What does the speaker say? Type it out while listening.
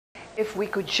If we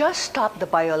could just stop the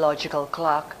biological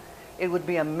clock, it would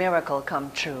be a miracle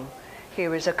come true.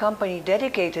 Here is a company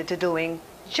dedicated to doing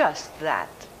just that,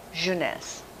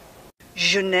 Jeunesse.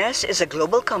 Jeunesse is a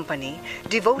global company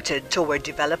devoted toward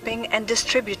developing and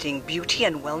distributing beauty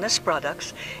and wellness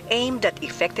products aimed at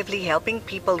effectively helping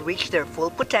people reach their full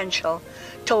potential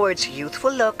towards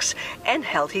youthful looks and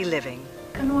healthy living.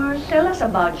 Kanwar, tell us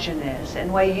about Jeunesse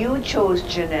and why you chose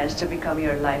Jeunesse to become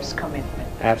your life's commitment.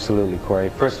 Absolutely, Corey.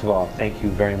 First of all, thank you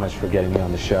very much for getting me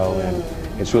on the show, and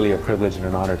it's really a privilege and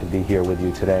an honor to be here with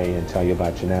you today and tell you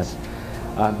about Jeunesse.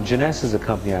 Jeunesse is a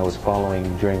company I was following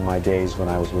during my days when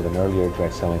I was with an earlier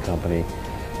direct selling company,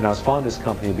 and I was following this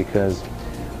company because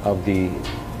of the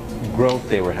growth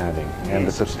they were having and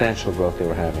the substantial growth they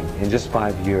were having. In just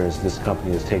 5 years, this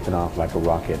company has taken off like a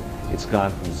rocket. It's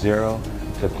gone from zero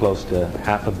to close to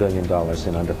 $500 million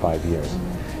in under 5 years.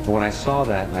 And when I saw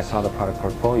that and I saw the product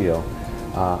portfolio,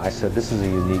 I said this is a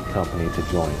unique company to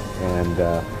join, and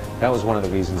that was one of the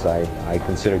reasons I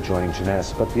considered joining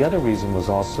Jeunesse. But the other reason was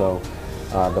also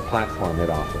the platform it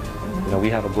offered. You know, we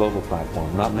have a global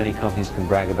platform. Not many companies can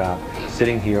brag about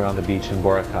sitting here on the beach in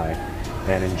Boracay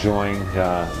and enjoying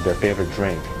their favorite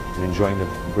drink and enjoying the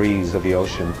breeze of the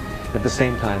ocean, at the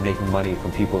same time making money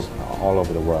from people all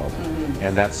over the world.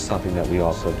 And that's something that we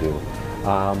also do.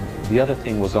 The other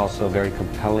thing was also a very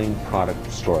compelling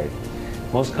product story.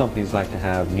 Most companies like to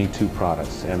have Me Too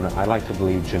products, and I like to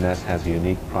believe Jeunesse has a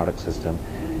unique product system.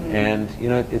 And you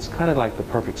know, it's kind of like the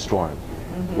perfect storm.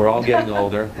 We're all getting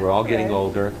older. We're all getting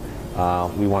older.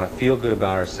 We want to feel good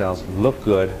about ourselves, look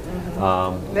good,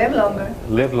 Live longer.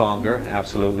 Live longer,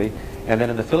 absolutely. And then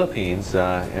in the Philippines,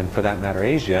 and for that matter,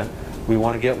 Asia, we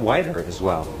want to get whiter as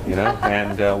well, you know,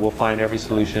 and we'll find every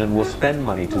solution and we'll spend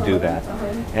money to do that.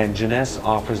 And Jeunesse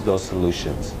offers those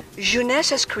solutions. Jeunesse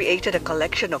has created a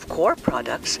collection of core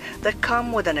products that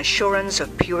come with an assurance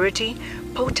of purity,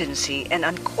 potency, and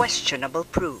unquestionable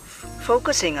proof.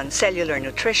 Focusing on cellular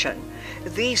nutrition,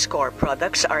 these core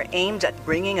products are aimed at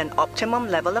bringing an optimum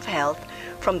level of health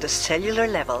from the cellular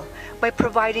level by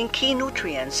providing key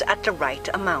nutrients at the right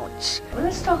amounts. Well,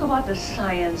 let's talk about the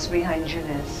science behind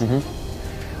Jeunesse.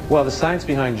 Well, the science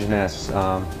behind Jeunesse,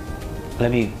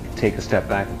 let me take a step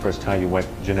back and first tell you what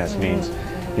Jeunesse means.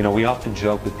 You know, we often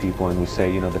joke with people and we say,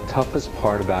 you know, the toughest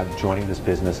part about joining this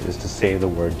business is to say the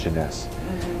word Jeunesse.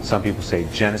 Some people say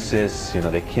Genesis, you know,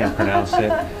 they can't pronounce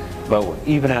it. But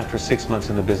even after 6 months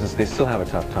in the business, they still have a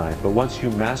tough time. But once you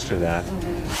master that,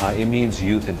 it means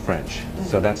youth in French.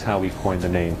 So that's how we coined the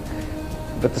name.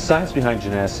 But the science behind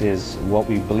Jeunesse is what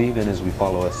we believe in is we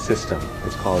follow a system.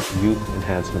 It's called Youth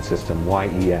Enhancement System,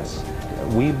 YES.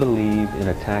 We believe in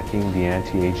attacking the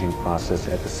anti-aging process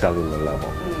at the cellular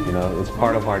level. You know, it's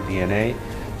part of our DNA.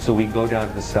 So we go down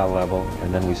to the cell level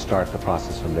and then we start the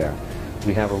process from there.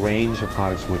 We have a range of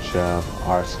products which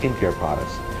are skincare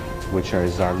products, which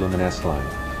is our Luminous line.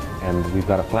 And we've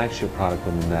got a flagship product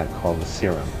within that called the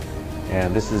serum.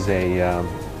 And this is a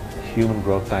human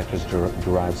growth factors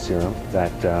derived serum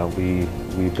that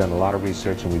we've done a lot of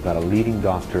research, and we've got a leading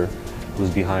doctor who's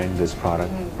behind this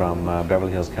product from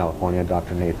Beverly Hills, California,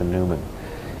 Dr. Nathan Newman.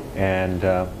 And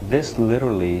this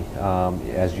literally,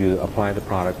 as you apply the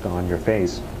product on your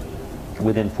face,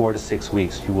 within 4 to 6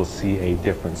 weeks you will see a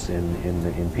difference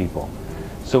in people.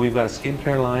 So we've got a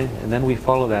skincare line, and then we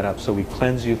follow that up, so we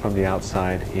cleanse you from the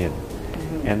outside in.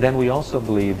 And then we also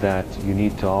believe that you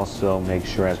need to also make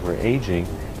sure as we're aging,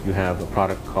 you have a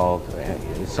product called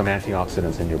some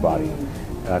antioxidants in your body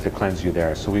to cleanse you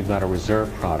there. So we've got a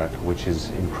reserve product, which is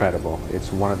incredible.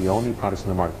 It's one of the only products in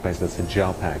the marketplace that's a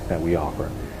gel pack that we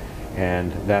offer.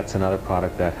 And that's another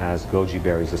product that has goji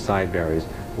berries, acai berries,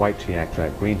 white tea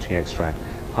extract, green tea extract,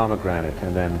 pomegranate,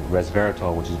 and then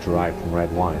resveratrol, which is derived from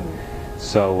red wine.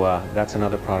 So that's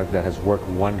another product that has worked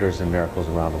wonders and miracles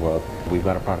around the world. We've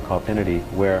got a product called Affinity,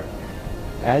 where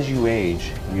as you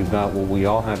age, you've got what we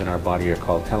all have in our body are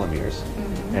called telomeres.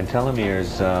 And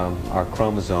telomeres are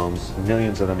chromosomes,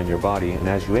 millions of them in your body, and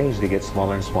as you age, they get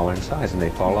smaller and smaller in size and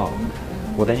they fall off.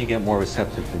 Well, then you get more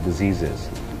receptive to diseases,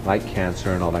 like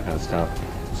cancer and all that kind of stuff.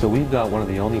 So we've got one of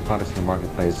the only products in the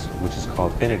marketplace which is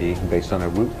called Affinity, based on a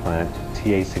root plant,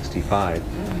 TA65,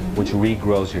 which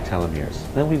regrows your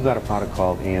telomeres. Then we've got a product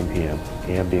called AM/PM.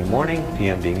 AM being morning,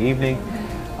 PM being evening.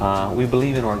 We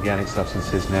believe in organic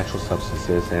substances, natural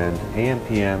substances, and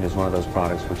AM/PM is one of those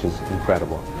products which is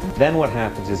incredible. Then what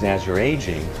happens is as you're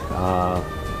aging,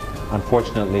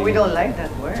 unfortunately... We don't like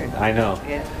that word. I know.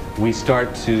 Yeah. We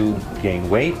start to gain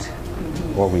weight,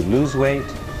 or we lose weight,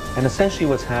 and essentially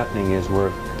what's happening is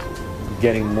we're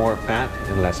getting more fat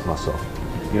and less muscle.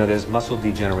 You know, there's muscle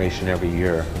degeneration every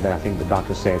year. I think the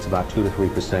doctors say it's about 2 to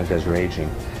 3% as you're aging.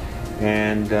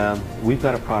 And we've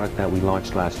got a product that we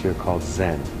launched last year called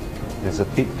Zen. It's a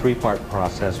three-part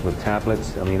process with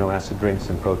tablets, amino acid drinks,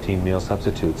 and protein meal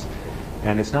substitutes.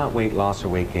 And it's not weight loss or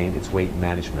weight gain, it's weight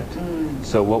management.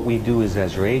 So what we do is,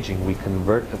 as you're aging, we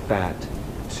convert the fat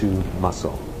to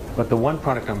muscle. But the one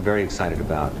product I'm very excited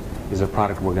about is a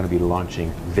product we're going to be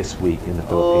launching this week in the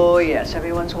Philippines. Oh yes,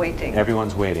 everyone's waiting.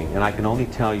 Everyone's waiting. And I can only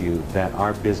tell you that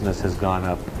our business has gone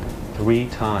up 3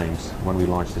 times when we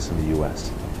launched this in the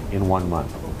U.S. in 1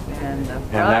 month. And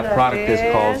that product is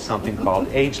called something called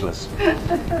Ageless.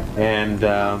 And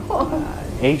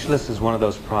Ageless is one of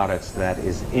those products that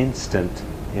is instant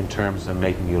in terms of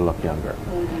making you look younger.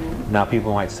 Now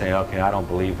people might say, okay, I don't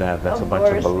believe that. That's a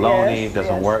bunch of baloney. It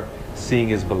doesn't work.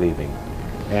 Seeing is believing.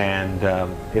 And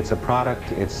it's a product,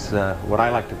 it's what I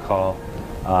like to call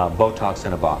Botox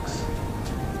in a box.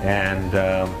 And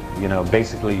you know,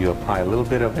 basically you apply a little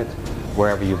bit of it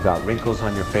wherever you've got wrinkles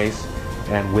on your face,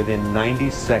 and within 90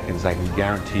 seconds, I can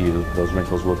guarantee you those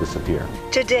wrinkles will disappear.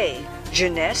 Today,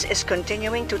 Jeunesse is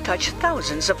continuing to touch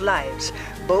thousands of lives,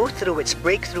 both through its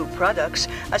breakthrough products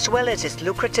as well as its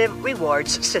lucrative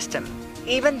rewards system.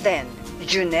 Even then,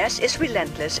 Jeunesse is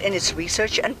relentless in its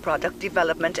research and product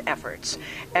development efforts,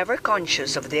 ever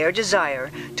conscious of their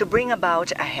desire to bring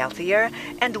about a healthier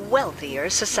and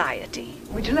wealthier society.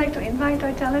 Would you like to invite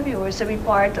our televiewers to be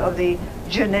part of the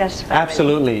Jeunesse family?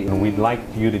 Absolutely, and we'd like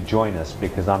you to join us,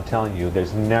 because I'm telling you,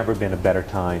 there's never been a better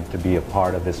time to be a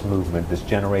part of this movement, this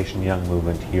Generation Young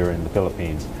movement here in the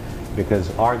Philippines,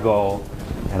 because our goal,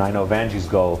 and I know Vanji's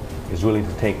goal, is really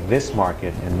to take this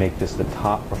market and make this the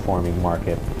top performing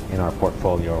market in our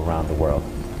portfolio around the world.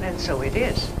 And so it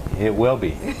is. It will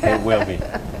be. It will be.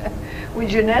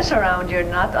 With Jeunesse around, you're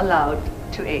not allowed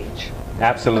to age.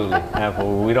 Absolutely.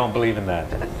 We don't believe in that.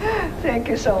 Thank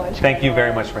you so much. Thank you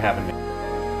very much for having me.